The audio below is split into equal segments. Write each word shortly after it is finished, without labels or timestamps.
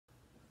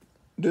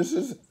This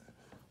is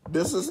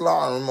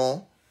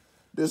Larimer.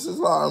 This is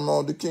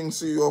Larimer, the King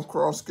CEO of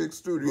Crosskick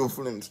Studio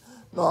Films.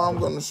 Now I'm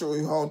going to show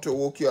you how to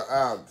work your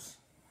abs.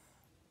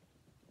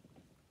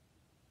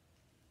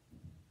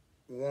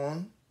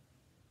 1,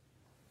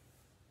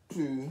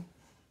 2,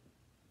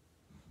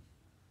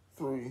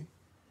 3,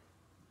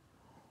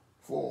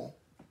 4,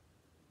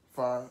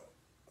 5,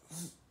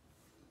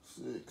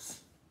 6,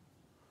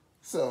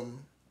 7,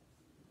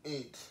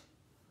 8,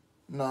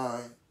 9,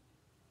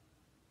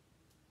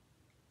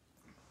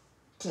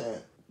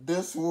 10.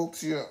 This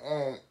works your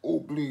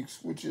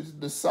obliques, which is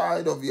the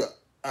side of your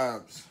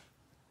abs.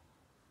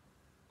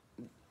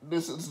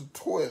 This is a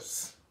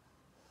twist.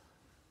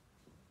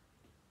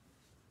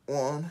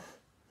 1,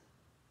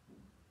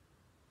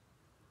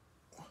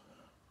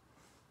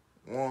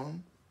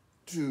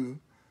 2,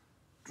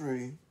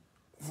 3,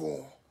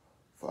 4,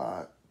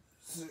 5,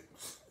 6,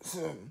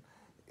 7,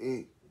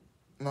 8,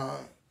 9,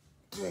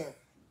 10.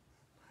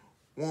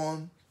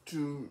 1,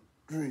 2,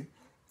 3,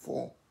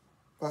 4,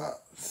 5,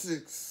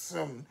 6,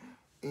 7,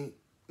 8,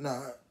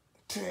 9,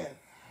 10.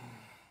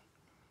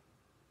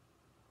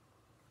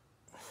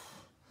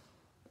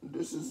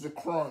 This is the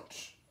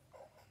crunch.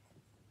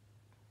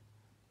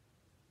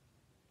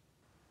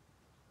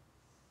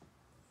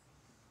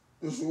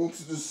 This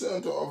works the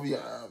center of your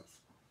abs.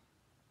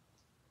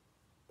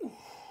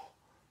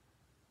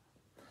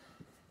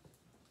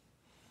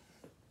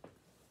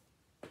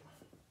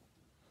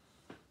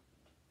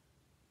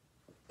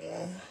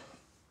 1,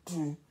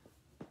 2,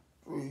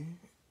 3,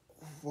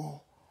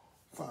 4,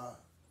 5,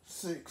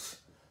 6,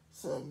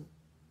 7,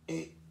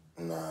 8,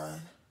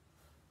 9,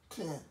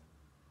 10.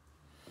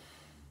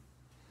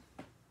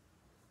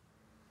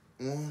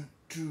 1,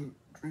 2,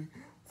 3,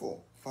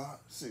 4, 5,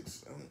 6,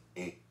 7,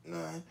 8,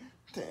 9,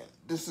 10.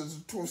 This is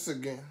a twist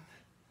again.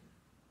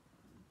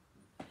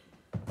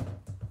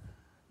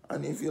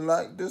 And if you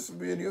like this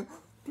video,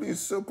 please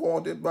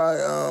support it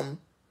by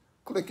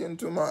clicking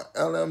to my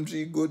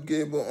LMG Good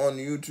Gable on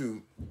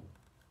YouTube.